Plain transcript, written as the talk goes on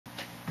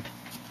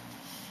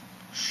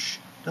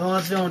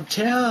Don't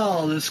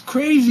Tell, this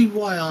crazy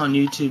boy on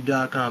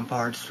YouTube.com,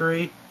 Part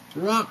 3,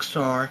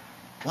 RockStar,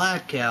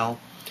 BlackOut,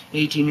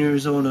 18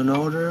 years old and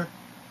older,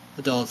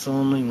 adults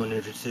only,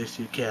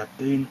 160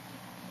 caffeine.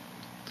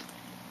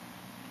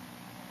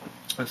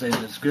 I think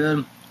it's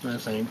good. I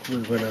think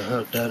we're going to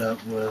hook that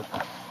up with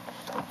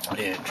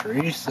Aunt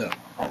Teresa.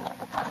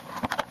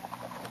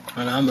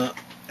 And I'm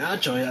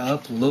actually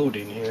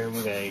uploading here.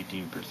 We got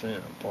 18%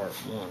 on Part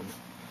 1. I'm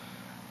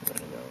going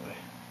to go away.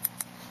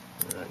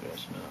 I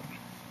guess not.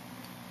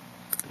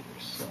 Computer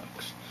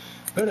sucks.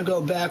 We're going to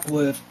go back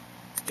with,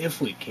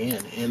 if we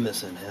can,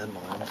 Emerson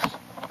headlines.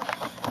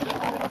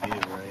 Got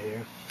review right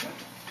here.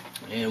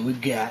 And we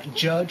got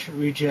Judge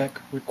reject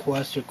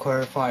request to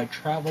clarify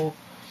travel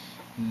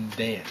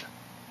ban.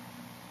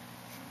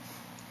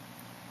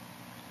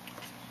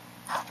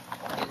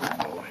 Here we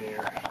go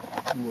here.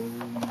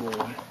 Whoa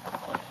boy.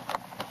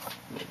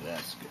 Yeah,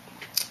 that's good.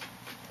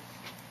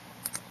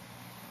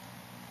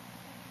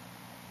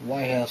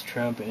 White House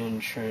Trump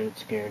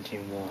insurance guarantee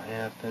won't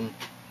happen.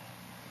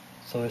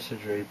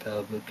 Solicitor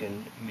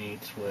Republican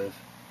meets with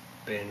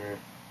Banner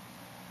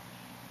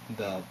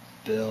about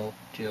bill.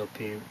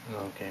 GOP.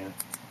 Okay,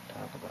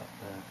 talk about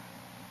that.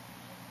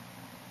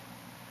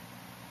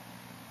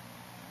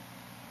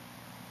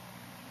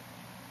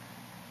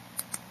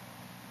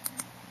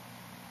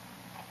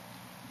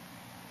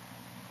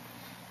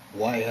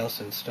 White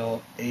House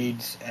install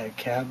aides at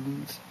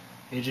cabinet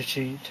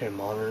agency to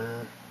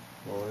monitor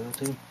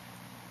loyalty.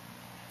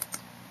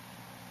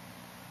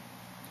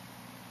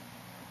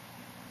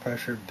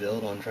 Pressure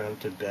build on Trump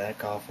to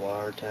back off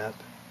wiretap.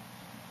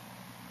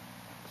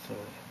 So,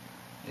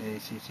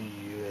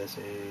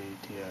 ACCUSATI.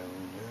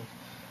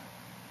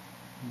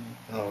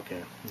 Oh,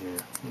 okay,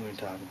 yeah, we can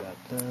talk about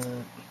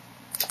that.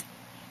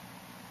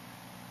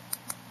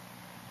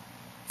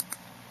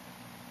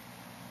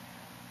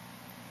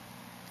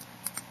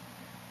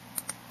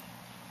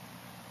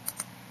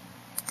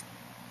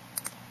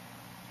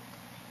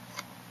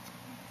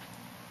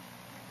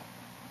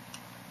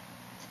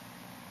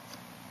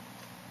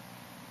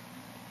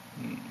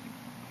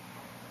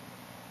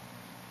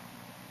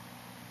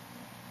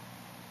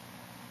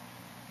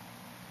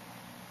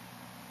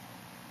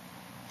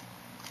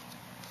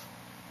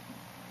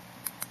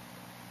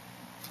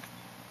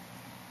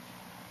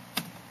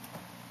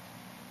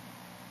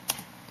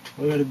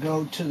 We're going to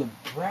go to the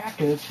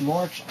brackets.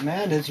 March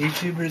Madness.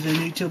 YouTubers and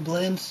YouTube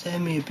blends.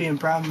 Send me a PM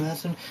problem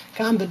lesson.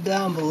 Comment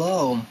down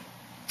below.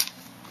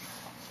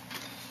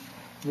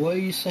 What do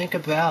you think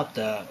about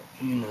that?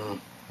 You know,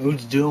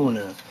 who's doing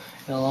it?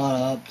 Got a lot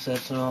of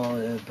upsets and all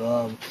the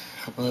above.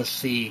 Let's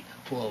see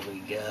what we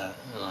got.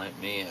 Like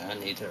me, I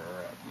need to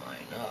wrap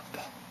mine up.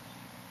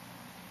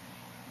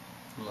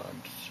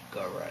 Let's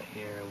go right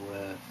here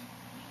with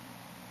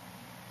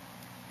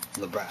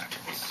the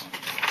brackets.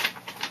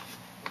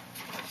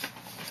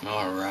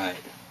 Alright,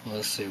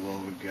 let's see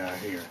what we got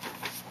here.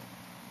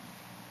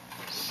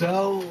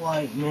 So,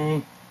 like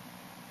me,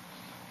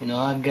 you know,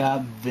 I've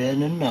got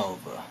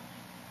Villanova.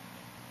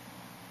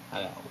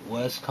 I got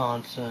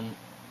Wisconsin.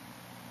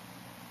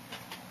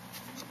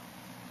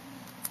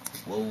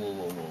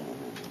 Whoa.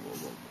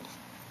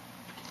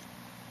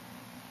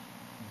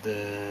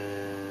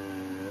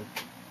 Then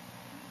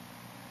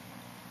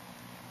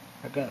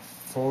I got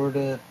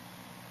Florida.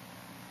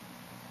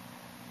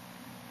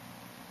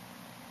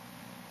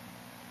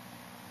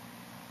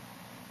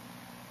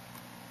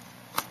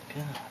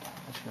 God,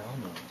 what's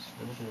wrong with this?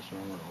 This is just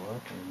not going to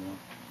work anymore.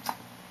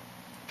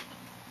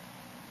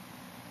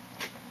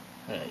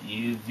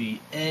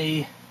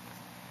 UVA,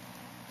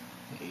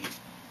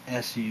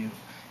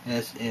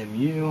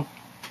 SMU,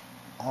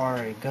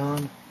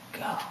 Oregon.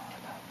 God,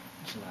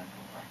 it's not going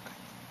to work.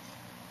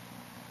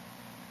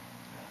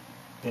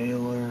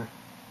 Baylor.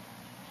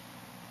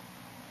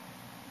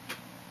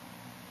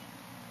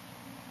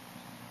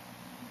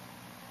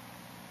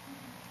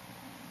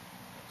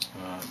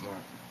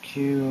 Mark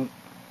Q.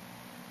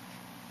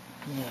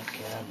 Oh,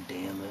 God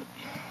damn it.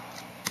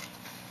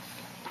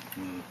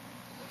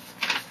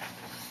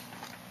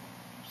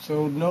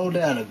 So, no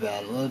doubt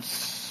about it.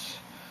 Let's...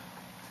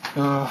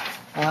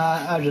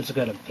 I just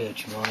got to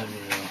pitch mine,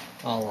 you know.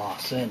 I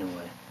lost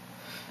anyway.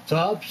 So,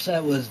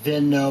 upset was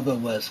Villanova,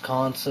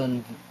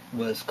 Wisconsin.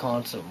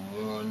 Wisconsin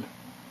won.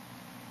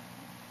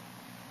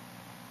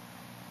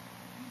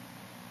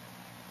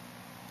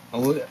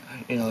 Oh,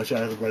 you know,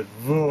 shout out to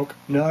Vook.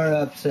 Another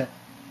upset.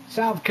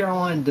 South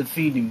Carolina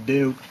defeating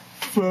Duke.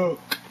 Fuck.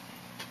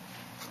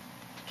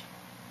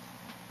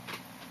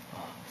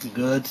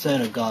 Good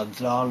Santa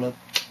Gonzalez.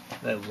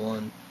 They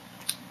won.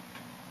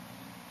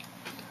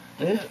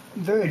 Yeah,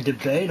 very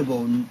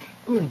debatable.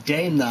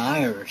 Dame the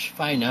Irish.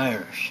 Fine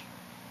Irish.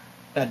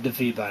 That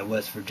defeat by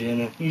West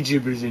Virginia.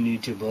 YouTubers and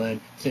YouTube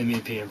land. Send me a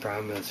PM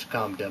Prime Minister.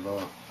 Comment down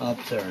below.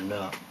 Upset or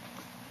not.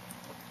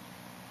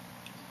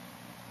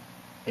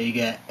 You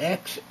got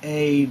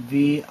XAVIER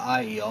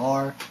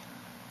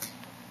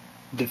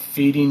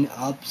defeating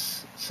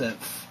upset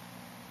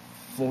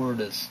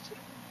Florida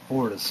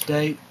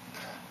State.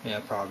 Yeah,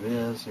 it probably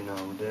is. You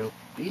know, we do.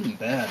 Beating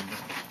bad.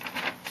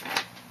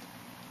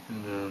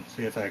 And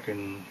see if I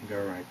can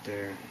go right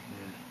there.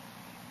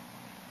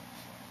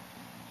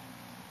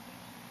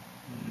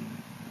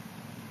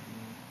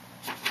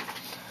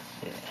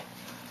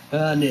 Yeah.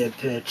 I need to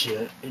pitch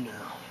it, you know.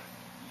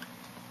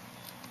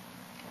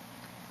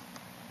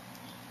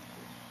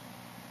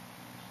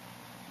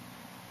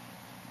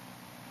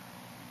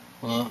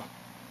 Well,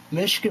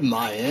 Michigan,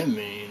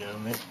 Miami, you know,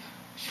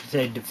 should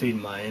say defeat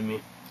Miami.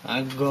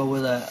 I could go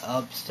with an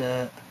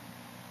upset.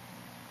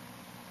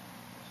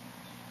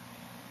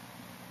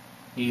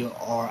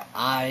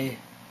 URI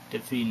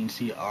defeating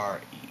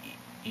CREIGH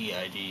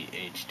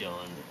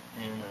Dillon,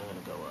 and I'm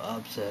gonna go with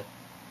upset.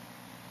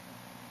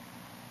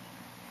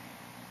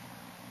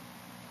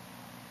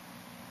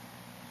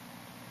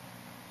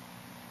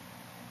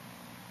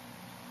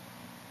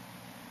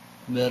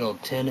 Middle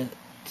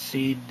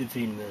Tennessee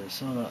defeating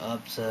Minnesota,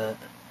 upset.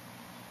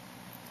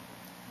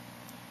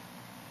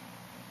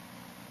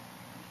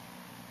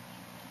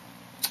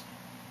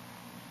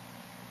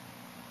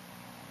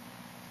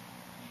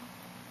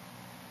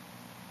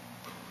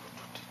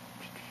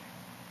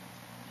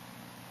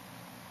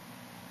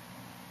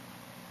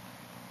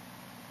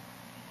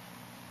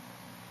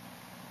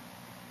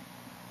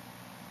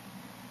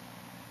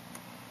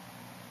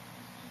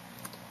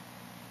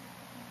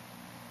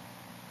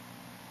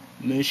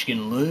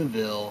 Michigan,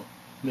 Louisville.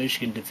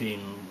 Michigan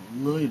defeating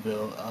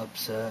Louisville,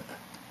 upset.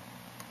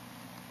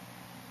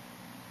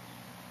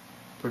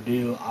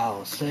 Purdue,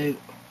 Iowa State.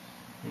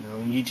 You know,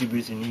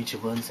 YouTubers and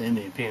YouTube ones, send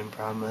me a PM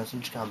Prime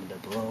message, comment down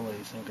below what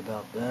you think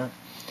about that.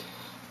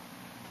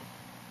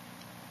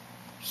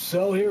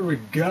 So here we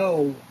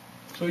go.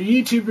 So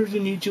YouTubers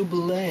and YouTube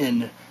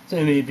land,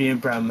 send me a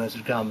PM Prime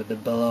message, comment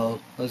down below.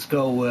 Let's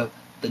go with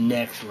the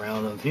next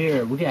round of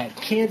here. We got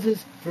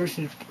Kansas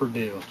versus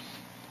Purdue.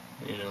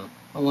 You know,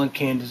 I want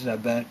Kansas. I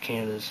bet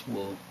Kansas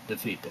will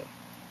defeat them.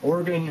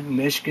 Oregon,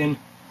 Michigan.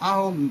 I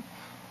hope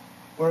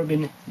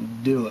Oregon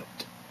do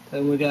it.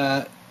 Then we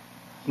got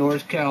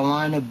North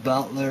Carolina,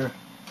 Butler,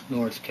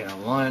 North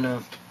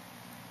Carolina,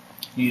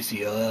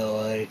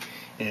 UCLA,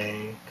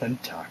 and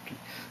Kentucky.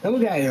 Then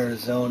we got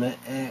Arizona,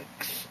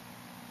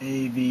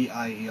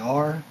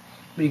 Xavier.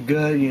 Be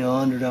good, you know,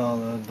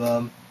 underdog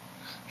of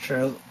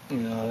sure, you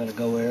know, I gotta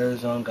go with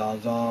Arizona,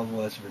 Gonzalez,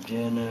 West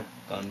Virginia,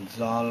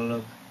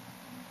 Gonzalez.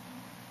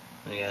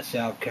 We got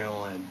South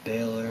Carolina,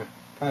 Baylor.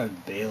 Probably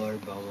Baylor,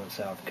 but I want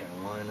South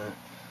Carolina.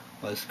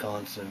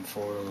 Wisconsin,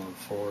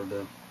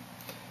 Florida.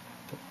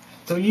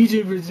 So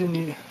YouTubers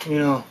and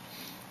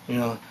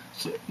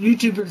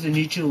YouTubers and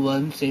YouTube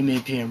ones, send me a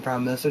PM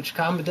Prime message.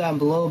 Comment down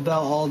below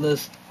about all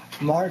this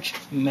March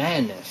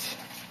Madness,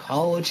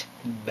 college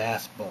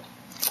basketball.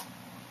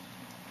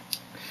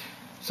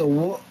 So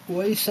what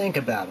do you think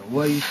about it?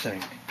 What do you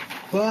think?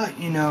 But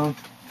you know.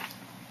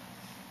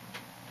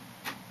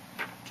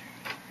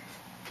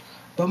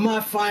 But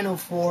my final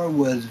four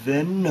was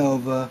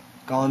Villanova,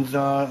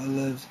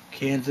 Gonzalez,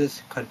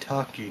 Kansas,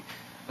 Kentucky.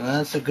 And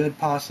that's a good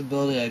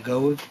possibility. I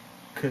go with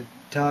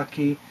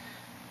Kentucky,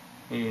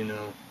 you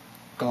know,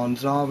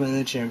 Gonzalez in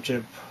the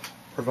championship,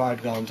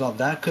 provide Gonzalez.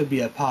 That could be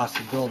a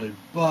possibility.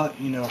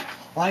 But, you know,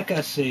 like I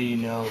say, you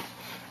know,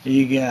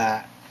 you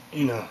got,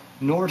 you know,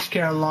 North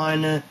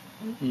Carolina,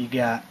 you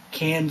got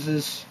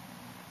Kansas,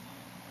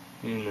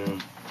 you know.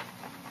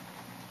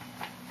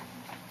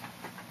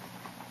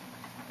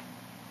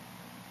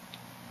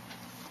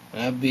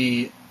 That'd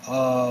be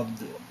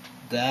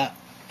that,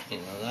 you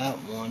know, that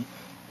one.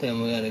 Then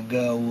we gotta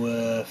go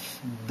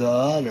with the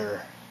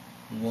other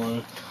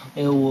one.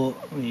 And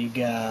we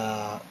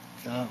got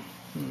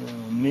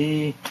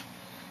me,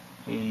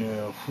 you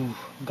know,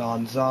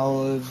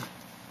 Gonzalez,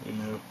 you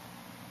know.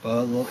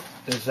 But look,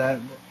 is that,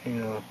 you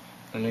know,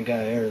 and they got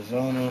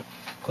Arizona,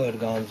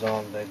 Claude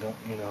Gonzalez, they go,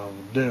 you know,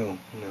 do,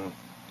 you know.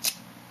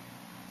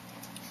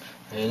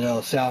 And, you know,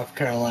 South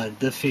Carolina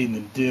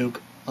defeating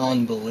Duke,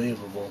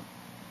 unbelievable.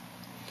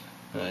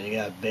 You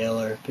got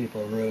Baylor,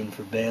 people rooting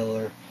for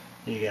Baylor.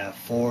 You got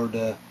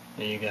Florida,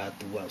 and you got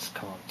the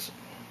Wisconsin.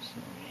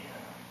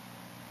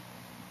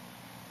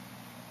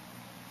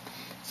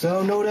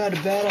 So no doubt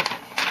about it,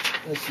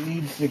 this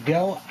needs to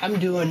go. I'm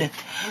doing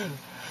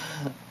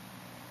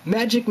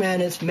Magic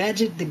Madness,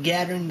 Magic the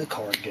Gathering, the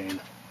card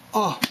game.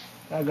 Oh,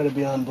 that's gonna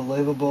be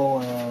unbelievable.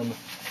 And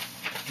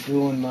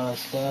doing my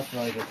stuff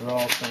like a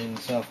draw thing and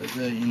stuff like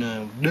that, you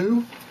know.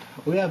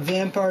 We have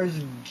Vampires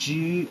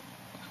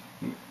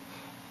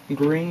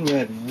green,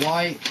 red,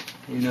 white,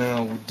 you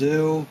know,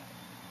 do,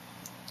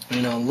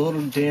 you know, a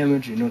little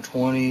damage, you know,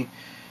 20,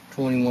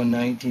 21,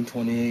 19,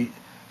 28,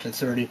 to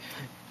 30,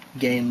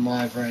 gain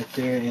life right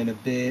there, and a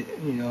bit,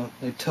 you know,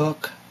 they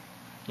took,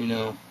 you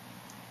know,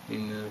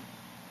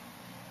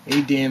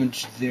 8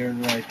 damage there,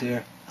 right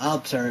there,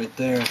 upside right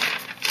there,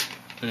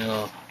 you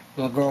know,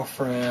 my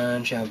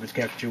girlfriend, Champions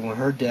capture when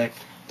her deck,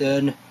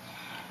 then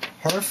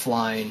her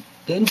flying,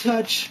 didn't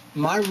touch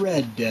my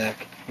red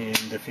deck, and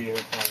defeated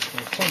her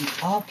flying. There's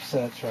some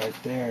upsets right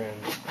there,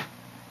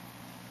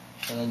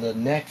 and the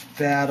next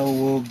battle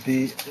will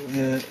be,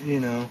 you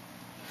know,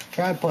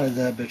 try to play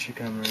that, but you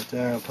come right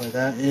there, I'll play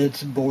that.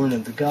 It's Born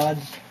of the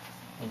Gods,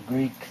 a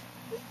Greek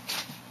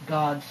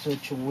God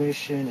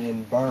situation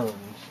and burns.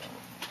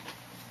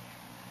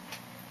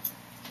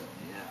 So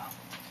yeah.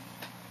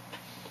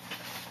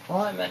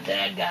 Well, my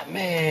dad got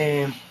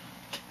me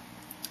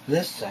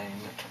this thing,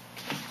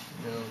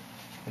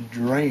 a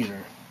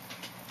drainer.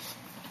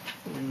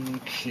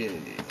 Okay,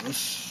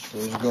 let's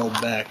go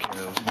back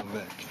here.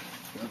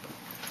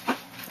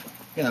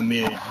 Got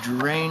me a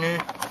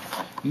drainer.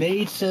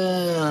 Made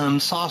some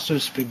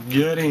sausage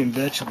spaghetti and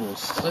vegetable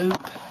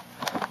soup.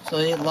 So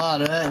I ate a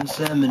lot of that and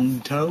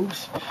cinnamon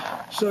toast.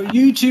 So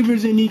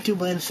YouTubers and YouTube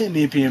land, send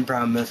me a PM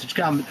private message.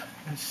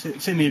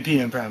 Send me a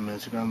PM private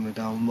message. Comment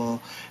down below.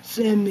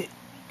 Send me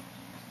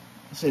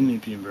a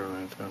PM private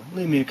message.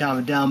 Leave me a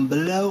comment down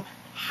below.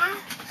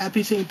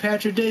 Happy St.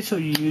 Patrick's Day. So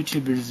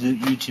YouTubers and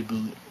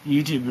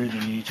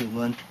YouTube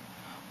land.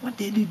 What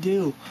did he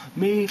do?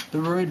 Me, the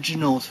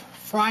originals,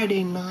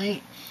 Friday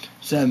night,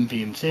 7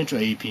 p.m.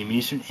 Central, 8 p.m.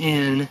 Eastern,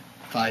 and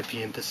 5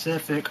 p.m.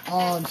 Pacific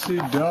on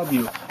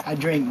CW. I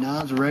drank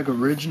Nas Reg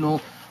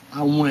Original.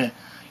 I went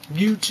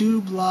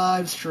YouTube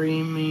live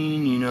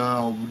streaming, you know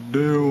how we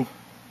do.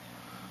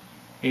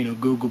 You know,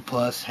 Google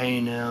Plus,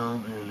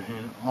 Hangout,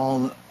 and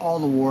all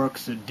the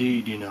works that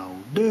did, you know,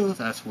 do.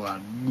 That's what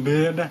I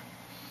did.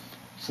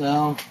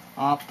 So,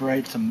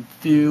 operate some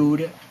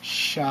food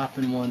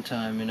shopping one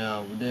time, you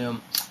know, we do.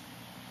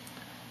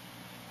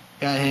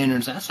 Got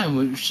hangers. That's time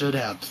we should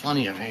have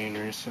plenty of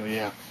hangers, so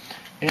yeah.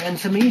 And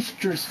some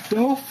Easter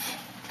stuff.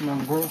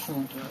 My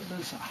girlfriend,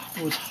 this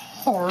was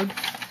hard,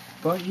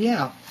 but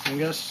yeah, I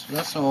guess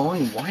that's the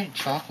only white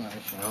chocolate I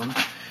found.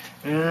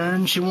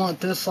 And she want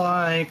this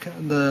like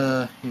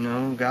the,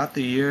 got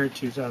the year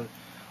 2000,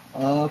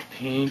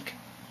 pink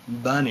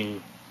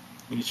bunny.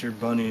 Easter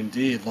bunny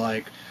indeed,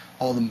 like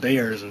all the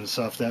bears and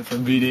stuff that for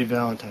V-Day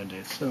Valentine's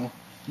Day. So,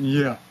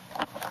 yeah.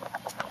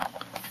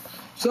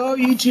 So,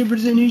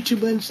 YouTubers and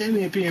YouTubers, send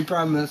me a PM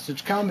private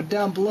message. Comment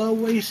down below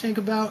what you think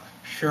about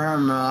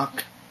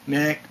Shamrock,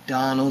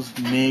 McDonald's,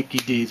 Mickey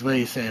D's. What do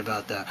you say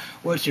about that?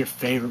 What's your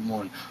favorite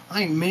one?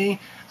 Like me,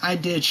 I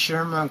did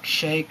Shamrock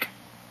Shake,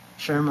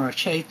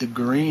 the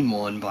green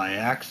one by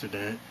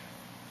accident.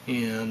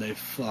 And they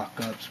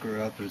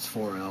screw up. It's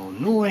for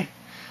Illinois.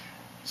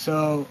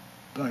 So,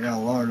 I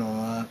gotta learn all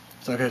that.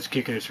 So I got to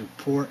Kick-Ass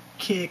Report,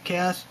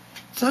 Kick-Ass.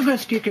 I'm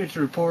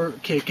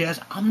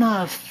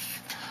not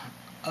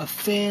a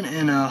fan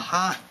and a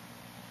hot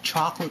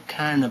chocolate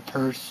kind of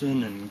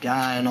person and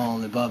guy and all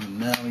the above and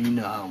metal, you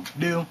know how we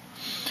do.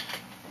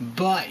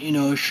 But,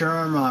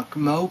 Shamrock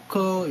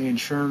Mocha and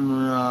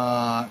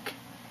Shamrock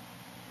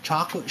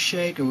Chocolate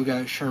Shake, and we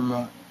got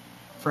Shamrock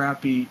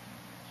Frappy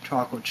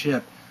Chocolate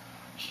Chip.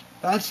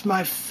 That's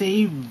my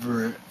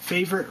favorite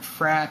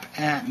frap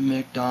at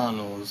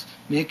McDonald's,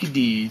 Mickey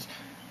D's,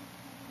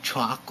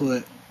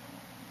 chocolate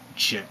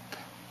chip.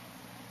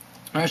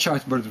 I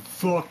shocked by the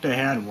fuck they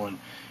had one.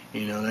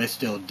 They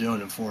still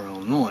doing it for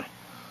Illinois.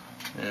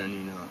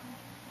 And,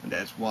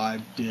 that's why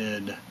I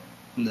did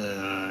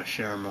the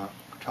Shamrock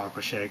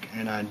Chocolate Shake,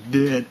 and I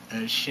did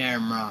a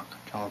Shamrock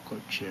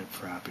Chocolate Chip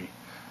Frappy.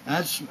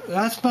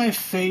 That's my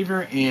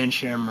favorite, and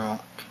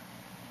Shamrock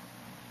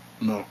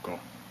Mocha.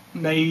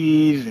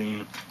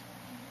 Amazing.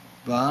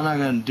 But I'm not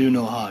going to do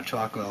no hot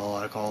chocolate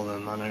like all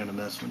them. I'm not going to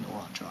mess with no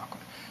hot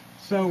chocolate.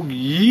 So,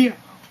 yeah.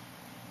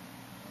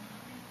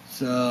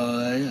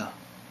 Yeah.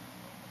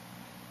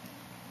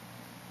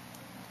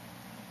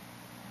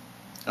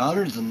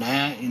 Other than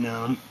that,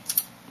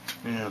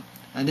 yeah,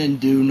 I didn't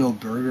do no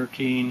Burger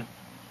King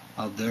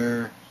of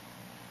their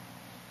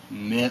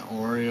Mint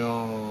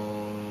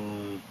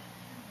Oreo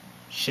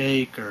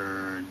shake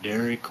or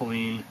Dairy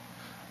Queen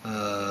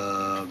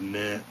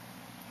Mint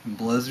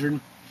Blizzard.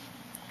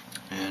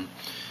 And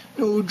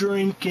no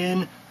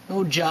drinking,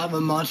 no Java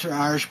Monster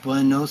Irish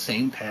Blend, no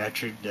St.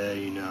 Patrick's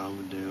Day, we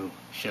do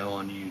show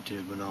on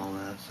YouTube and all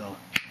that, so,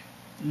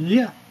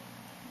 yeah.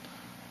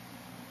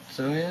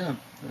 So, yeah,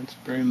 that's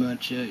pretty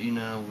much it, we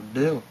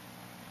do.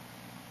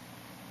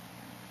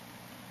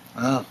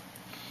 But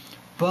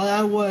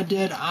what I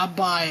did,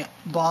 I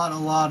bought a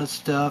lot of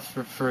stuff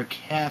for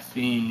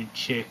caffeine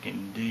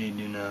chicken, dude,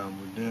 we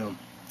do.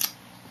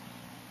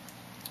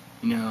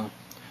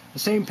 The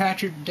St.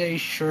 Patrick's Day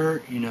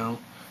shirt,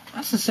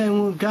 that's the same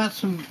one. We got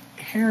some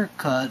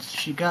haircuts.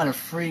 She got a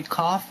free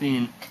coffee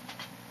and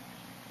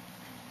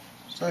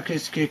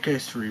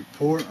Kick-Ass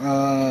Report.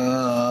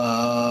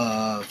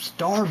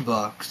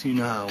 Starbucks, you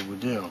know how we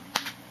do.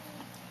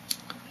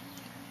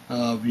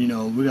 We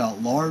got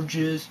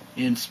larges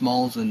and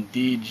smalls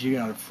indeed. She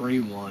got a free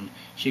one.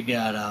 She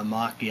got a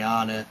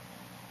macchiato,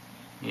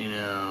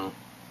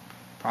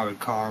 probably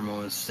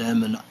caramel and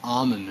cinnamon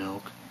almond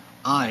milk.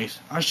 Ice.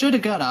 I should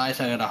have got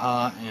ice. I got a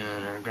hot,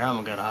 and her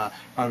grandma got a hot.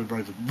 Probably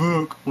brought the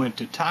book. Went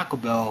to Taco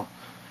Bell.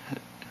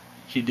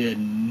 She did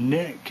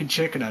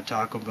chicken at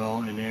Taco Bell,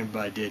 and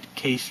everybody did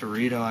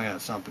quesarito. I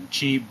got something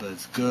cheap, but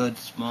it's good,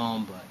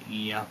 small, but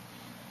yeah.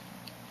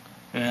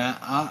 And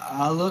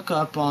I look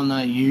up on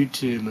that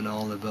YouTube and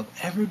all that, but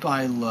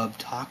everybody loved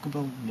Taco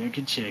Bell,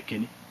 naked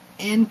chicken,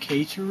 and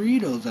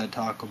quesaritos at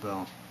Taco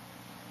Bell.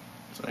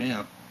 So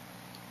yeah.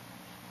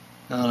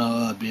 I don't know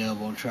if I'll be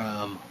able to try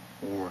them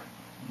or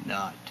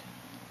not.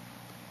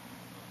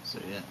 So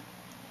yeah.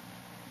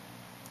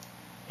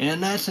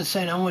 And that's the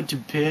same. I went to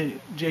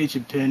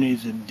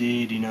JCPenney's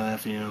Indeed,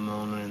 FEM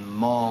on in the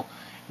mall.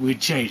 We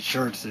changed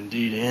shirts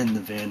Indeed in the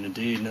van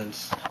Indeed, and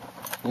it's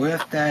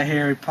with that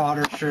Harry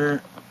Potter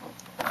shirt.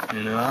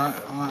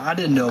 I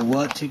didn't know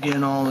what to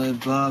get all the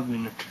above,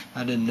 and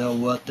I didn't know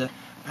what to.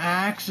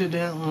 I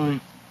accidentally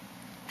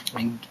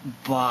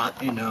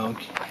bought, my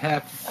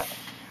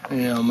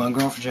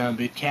girlfriend trying to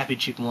be Cappy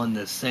Chick won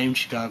the same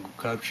Chicago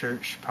Cubs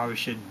shirt. She probably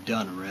should have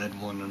done a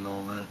red one and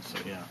all that. So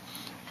yeah.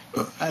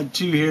 I had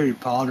 2 Harry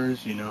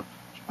Potters, I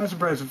was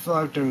surprised. I felt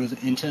like there was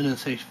Nintendo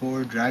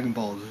 64, Dragon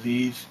Ball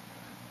Z's,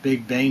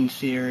 Big Bang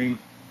Theory,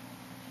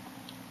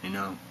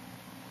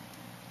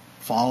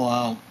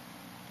 Fallout,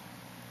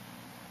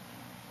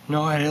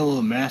 no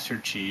Halo Master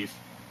Chief,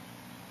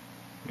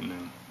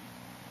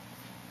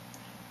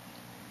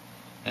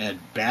 I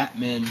had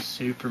Batman,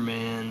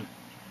 Superman,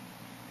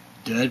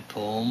 Deadpool,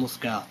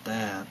 almost got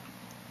that.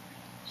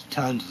 There's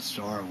tons of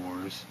Star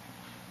Wars.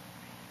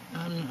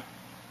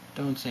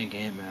 Don't think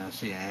Ant-Man, I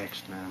see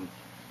X-Men,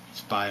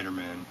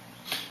 Spider-Man.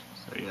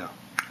 So yeah.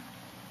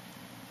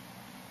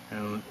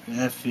 And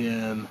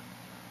FEM,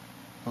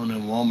 on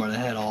Walmart, they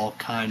had all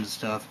kinds of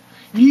stuff.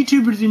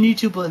 YouTubers and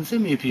YouTube Land,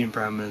 send me opinion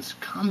comments.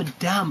 Comment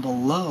down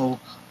below.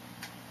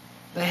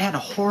 They had a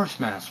horse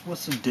mask.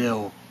 What's the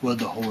deal with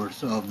the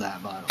horse of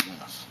that vinyl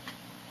mask?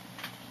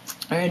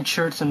 I had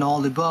shirts and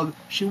all the above.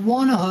 She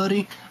won a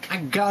hoodie. I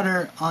got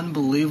her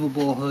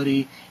unbelievable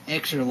hoodie,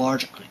 extra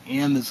large on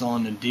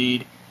Amazon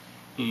Indeed.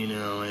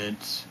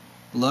 It's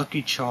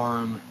Lucky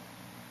Charm,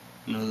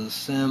 the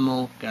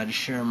symbol, got a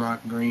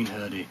Shamrock Green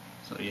hoodie.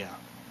 So yeah.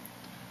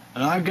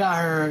 And I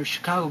got her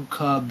Chicago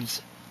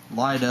Cubs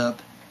light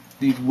up,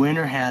 these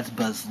winter hats,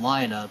 but it's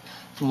light up.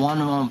 So one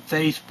of them on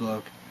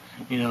Facebook,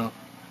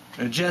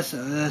 just,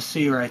 let's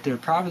see right there,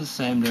 probably the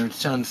same,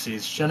 there's tons of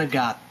seats. Should have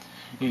got,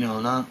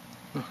 not,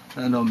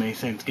 I don't make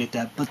sense to get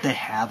that, but they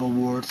have a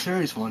World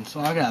Series one, so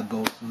I got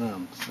both of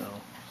them, so.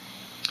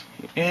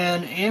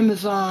 And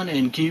Amazon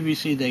and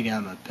QVC, they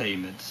got my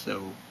payments,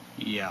 so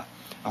yeah.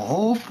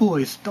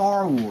 Hopefully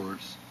Star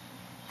Wars,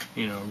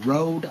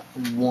 Road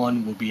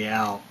 1 will be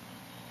out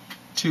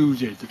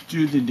Tuesday,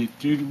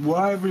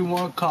 whatever you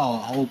want to call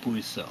it,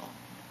 hopefully so.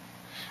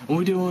 And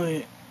we're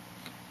doing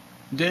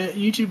the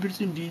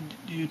YouTubers in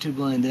YouTube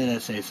Land, then I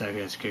say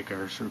Suckers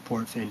Kickers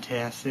report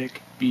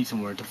fantastic, be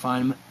somewhere to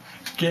find them.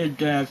 Kid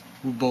Gas,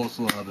 we both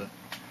love it.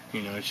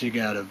 She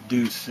got a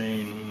deuce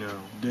scene,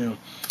 do.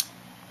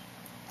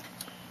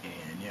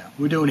 And yeah,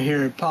 we're doing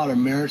Harry Potter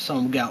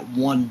Marathon. We got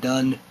 1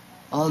 done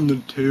on the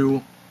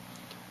 2.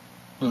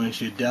 And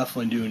she's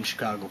definitely doing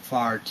Chicago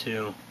Fire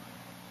too.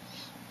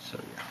 So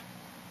yeah.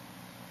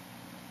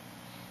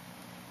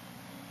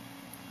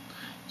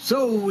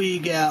 So we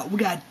got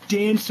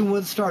Dancing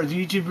with the Stars,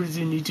 YouTubers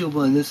in YouTube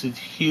Land. This is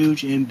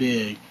huge and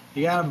big.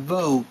 You gotta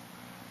vote.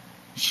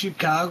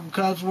 Chicago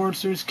Cubs World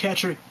Series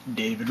catcher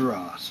David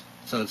Ross.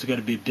 So it's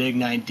gonna be a big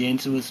night.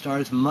 Dancing with the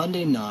Stars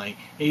Monday night,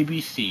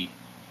 ABC.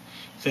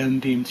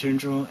 7 p.m.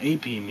 Central,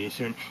 8 p.m.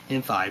 Eastern,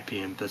 and 5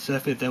 p.m.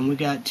 Pacific. Then we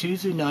got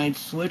Tuesday night,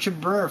 Switch of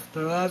Birth.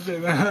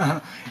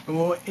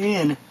 We'll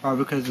end,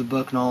 probably because of the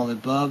book and all the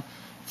above.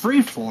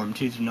 Freeform,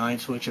 Tuesday night,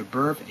 Switch of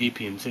Birth, 8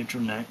 p.m.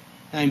 Central, 9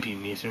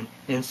 p.m. Eastern,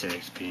 and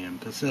 6 p.m.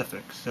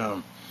 Pacific.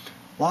 So,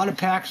 a lot of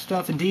packed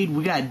stuff indeed.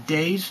 We got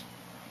days,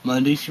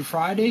 Mondays through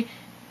Friday,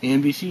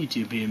 NBC,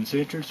 2 p.m.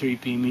 Central, 3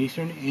 p.m.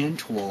 Eastern, and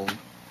 12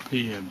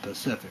 p.m.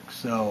 Pacific.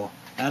 So,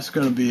 that's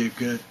going to be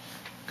a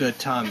good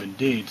time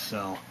indeed.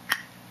 So,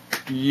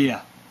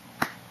 yeah.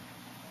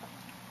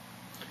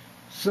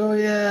 So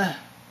yeah,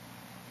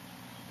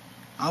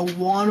 I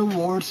won a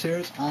World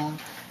Series on,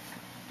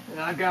 and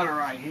I got it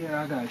right here.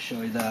 I gotta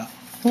show you that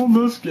on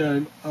this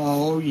game.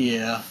 Oh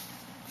yeah,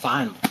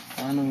 finally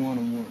won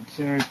a World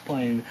Series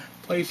playing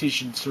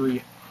PlayStation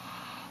 3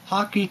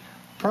 hockey.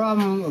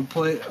 Problem of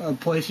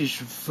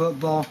PlayStation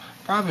football.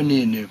 Probably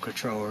need a new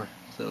controller.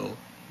 So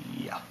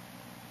yeah.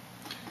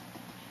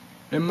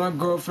 And my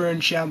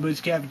girlfriend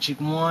Shambles Cappy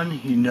Chick won.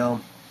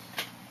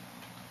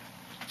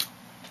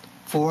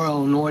 4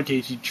 Illinois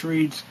tasty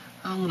treats,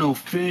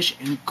 fish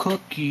and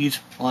cookies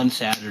on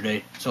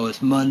Saturday. So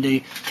it's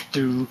Monday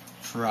through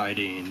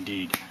Friday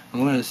indeed. I'm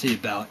going to see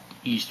about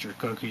Easter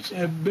cookies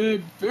and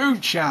big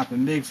food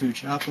shopping.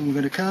 We're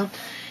going to come.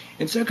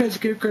 And Suckers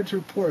Gift Cards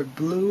report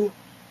Blue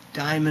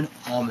Diamond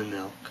Almond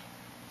Milk.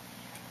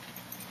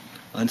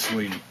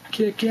 Unsweetened.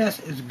 Kit Kat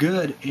is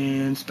good.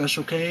 And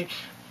Special K,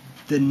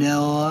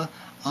 Vanilla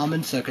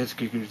Almond Suckers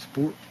Gift Cards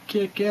report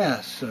Kit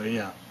Kat. So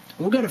yeah,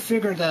 we're going to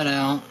figure that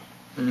out.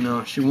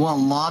 She want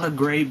a lot of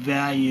great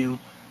value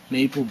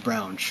maple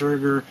brown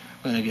sugar.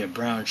 I'm going to get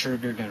brown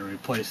sugar, going to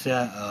replace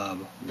that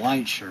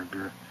white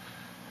sugar.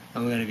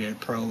 I'm going to get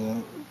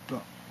probiotic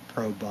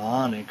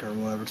or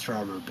whatever,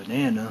 strawberry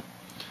banana.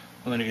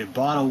 I'm going to get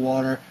bottled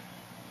water,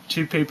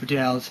 2 paper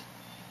towels,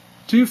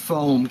 2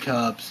 foam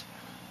cups,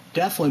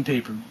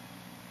 definitely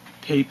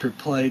paper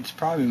plates,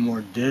 probably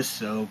more dish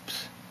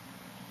soaps,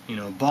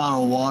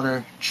 bottled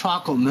water,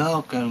 chocolate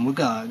milk, and we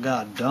got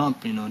a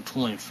dump,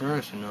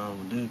 21st, we'll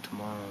do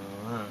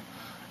tomorrow.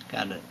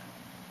 Got it.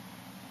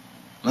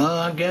 Well,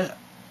 I get.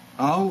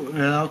 Oh,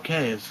 yeah,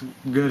 okay, it's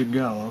good to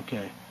go.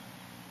 Okay.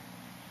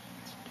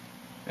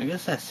 I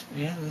guess that's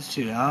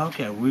true. Oh,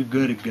 okay, we're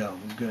good to go.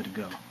 We're good to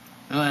go.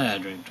 Oh, I gotta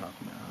drink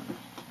chocolate milk.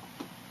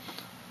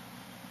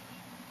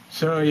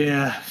 So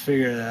yeah,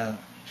 figure it out.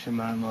 Should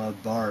my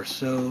bar of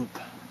soap.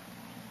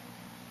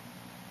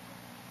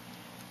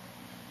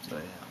 So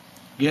yeah,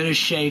 get a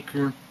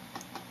shaker.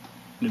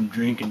 Them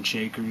drinking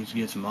shakers,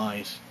 get some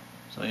ice.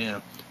 So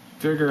yeah,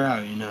 figure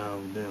out how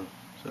we do.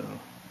 So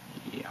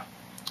yeah,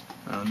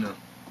 I don't know.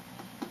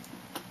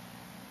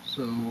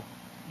 So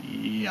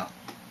yeah,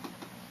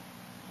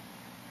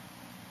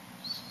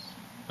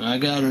 I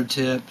got her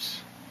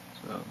tips.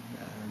 So got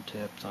her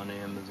tips on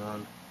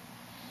Amazon.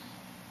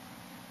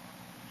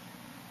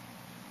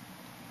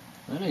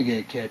 I need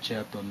to catch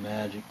up on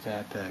Magic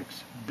Fat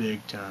Packs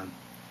big time.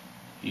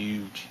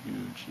 Huge.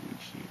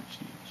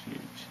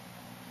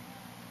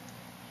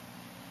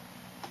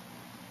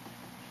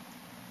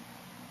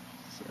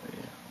 So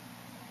yeah.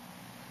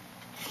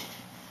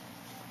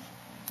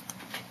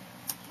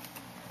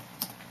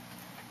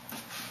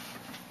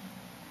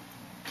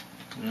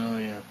 Oh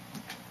yeah.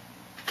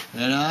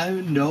 And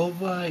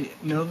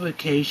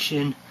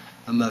Novacation.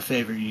 I'm my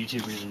favorite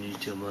YouTubers in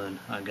YouTube land.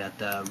 I got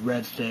the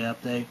Red State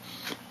update.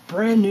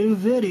 Brand new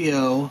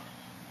video.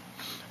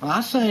 Well,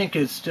 I think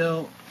it is.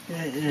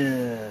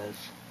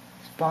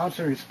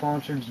 Sponsored's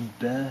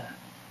best.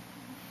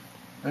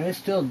 They're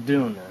still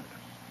doing it.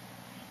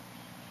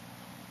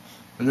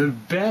 And the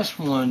best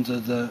ones are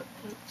the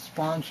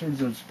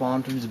sponsors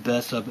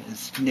best of it is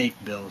Snake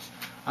Bills.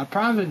 I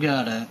probably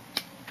gotta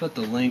put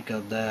the link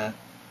of that.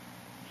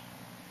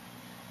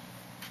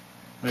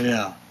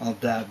 Yeah, of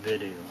that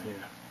video here.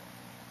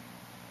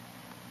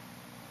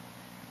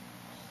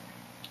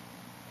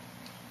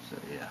 So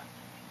yeah.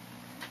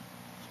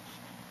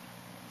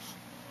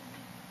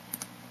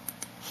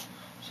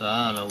 So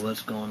I don't know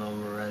what's going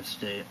on with Red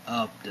State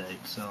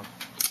update. So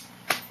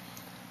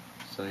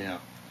yeah.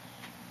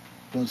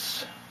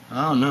 But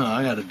I don't know.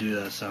 I got to do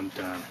that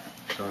sometime.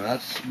 So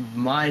that's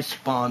my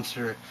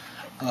sponsor.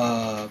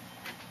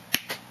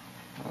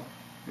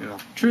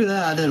 True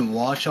that I didn't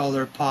watch all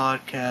their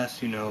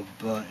podcasts,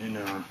 but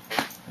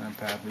I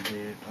probably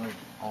did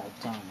all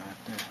the time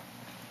right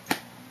there.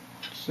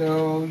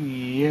 So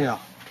yeah,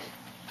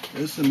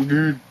 there's some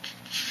good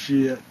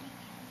shit.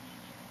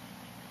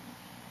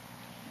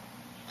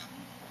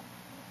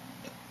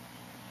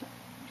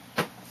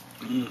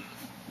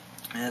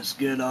 That's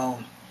good.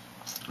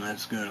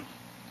 That's good.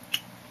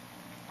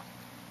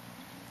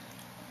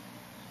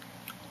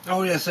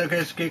 Oh yes,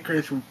 okay, Skate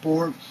Craze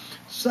report.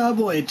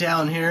 Subway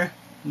down here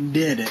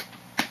did it.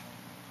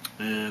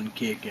 And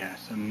kick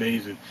ass.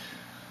 Amazing.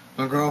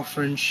 My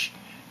girlfriend, she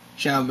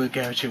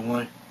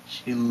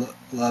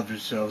loved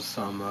herself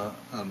some a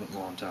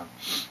long time.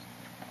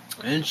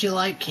 And she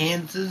liked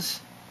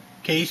Kansas.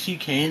 Casey,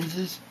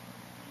 Kansas.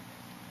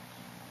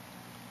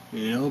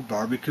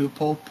 Barbecue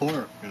pulled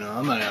pork.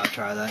 I might gotta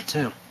try that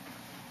too.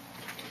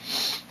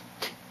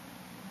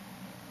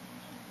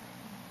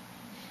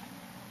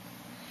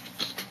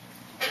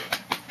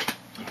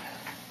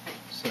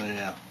 So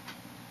yeah.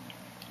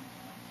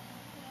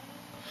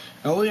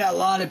 Oh, we got a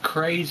lot of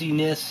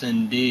craziness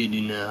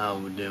indeed, how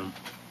we do.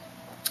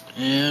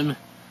 And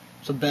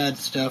some bad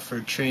stuff for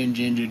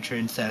transgender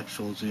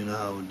transsexuals,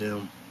 how we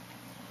do.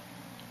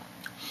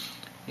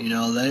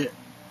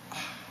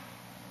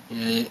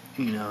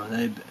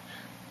 They've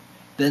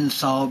been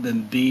assaulted,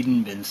 been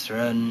beaten, been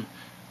threatened,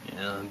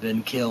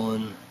 been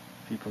killing,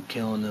 people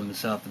killing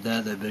themselves. But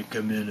that they've been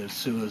committing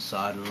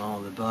suicide and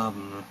all the above.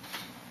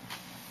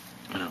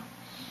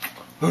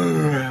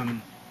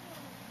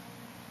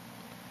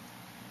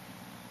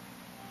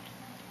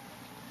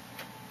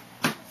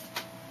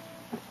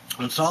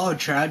 It's all a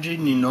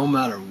tragedy, no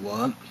matter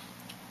what.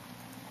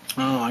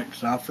 I don't like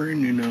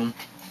suffering,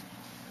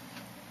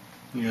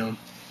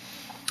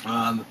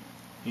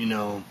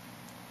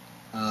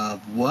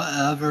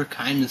 whatever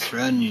kind of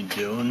threatening you're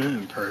doing it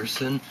in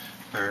person,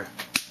 or,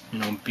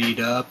 beat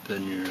up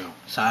and you're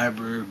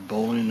cyber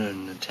bullying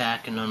and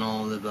attacking and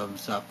all the above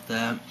stuff like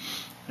that,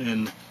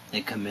 and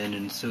they commit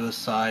in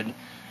suicide,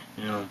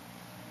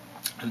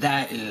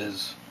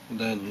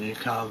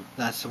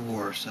 that's the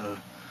worst. So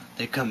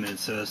they commit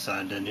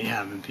suicide, then you're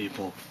having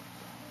people,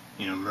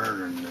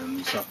 murdering them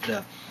and stuff like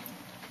that.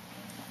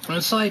 And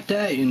it's like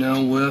that,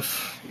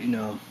 with,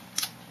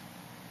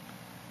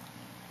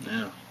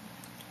 yeah.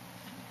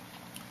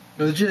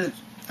 It's just,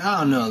 I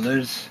don't know,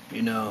 there's,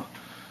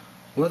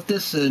 with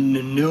this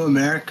new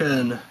America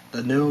and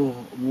the new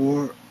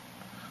war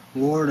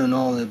and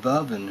all the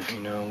above, and,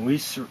 we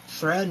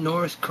threaten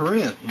North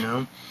Korea,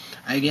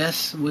 I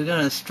guess we're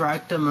gonna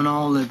strike them and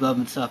all the above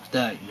and stuff like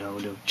that,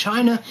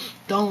 China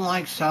don't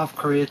like South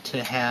Korea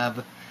to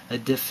have a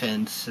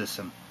defense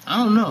system. I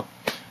don't know.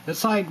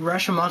 It's like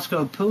Russia,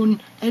 Moscow,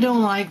 Putin, they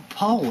don't like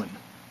Poland.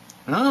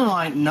 And I don't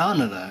like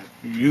none of that.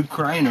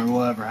 Ukraine or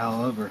whatever,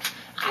 however.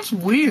 That's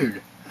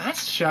weird.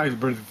 That's shocking,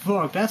 but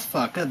fuck, that's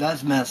fucked up.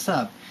 That's messed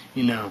up.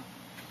 You know.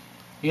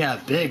 Yeah,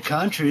 big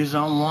countries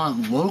don't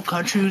want little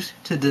countries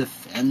to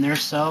defend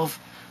themselves.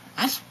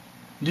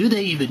 Do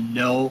they even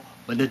know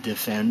what the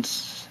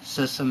defense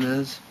system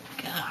is?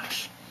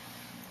 Gosh.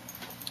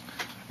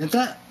 If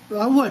that's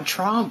what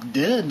Trump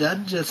did,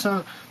 that just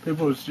some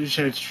people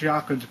say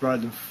shocking by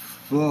the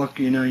fuck,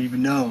 you know,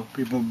 even know.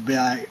 People be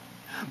like,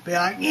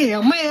 yeah,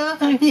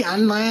 well, yeah,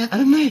 man,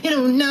 you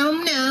don't know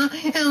now,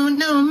 you don't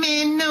know,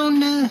 man,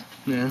 no.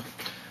 Yeah.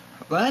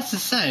 Well, that's the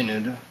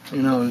saying,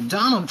 you know,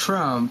 Donald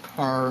Trump,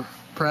 our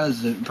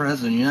president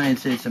of the United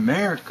States of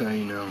America,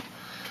 you know,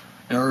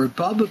 a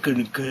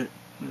Republican could,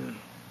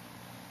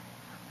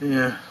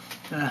 yeah,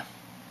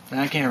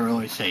 I can't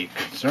really say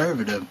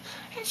conservative.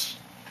 It's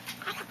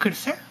not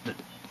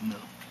conservative, you know.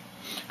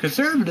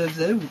 Conservatives,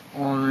 I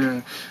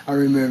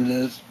remember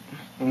this,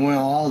 when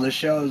all the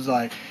shows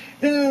like,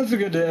 yeah, it's a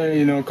good day,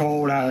 you know,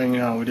 cold, how, you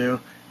know, we do.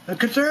 A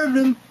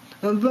conservative,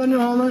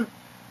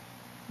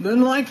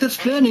 didn't like the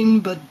spinning,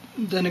 but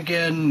then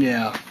again,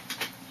 yeah.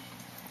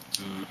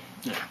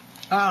 Yeah.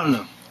 I don't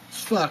know.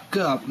 It's fucked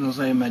up. I was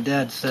saying, my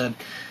dad said,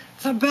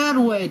 it's a bad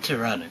way to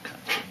run a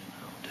country,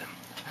 you know.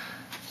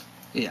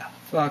 Yeah,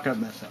 fuck up,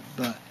 mess up.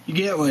 But you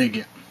get what you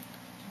get.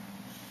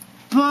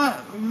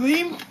 But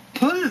we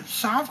put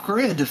South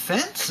Korea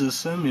defense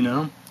system, you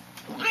know.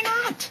 Why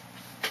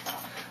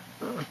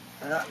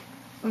not?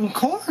 Of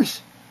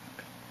course.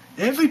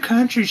 Every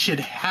country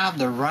should have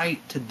the right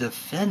to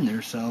defend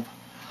themselves.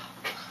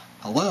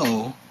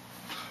 Hello?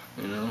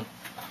 You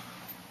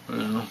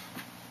know.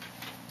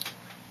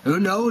 Who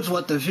knows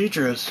what the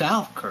future of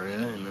South Korea,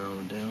 you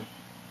know,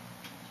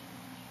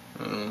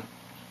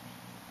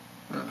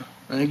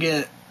 they're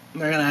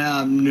gonna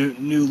have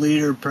new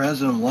leader,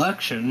 president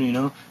election, you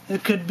know.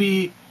 It could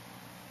be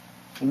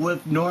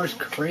with North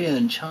Korea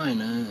and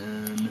China,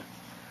 and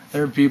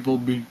their people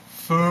be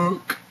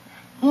fuck.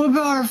 What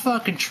about our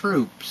fucking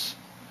troops?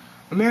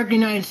 American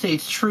United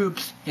States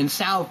troops in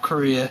South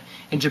Korea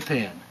and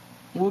Japan.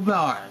 What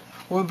about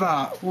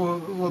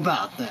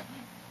them?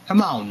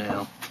 Come on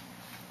now.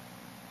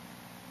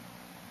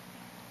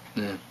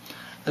 Yeah.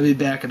 I'll be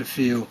back in a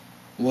few.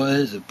 What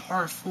is it?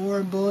 Part 4,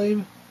 I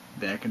believe?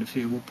 Back in a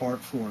few with part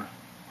 4.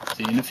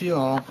 See you in a few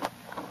all.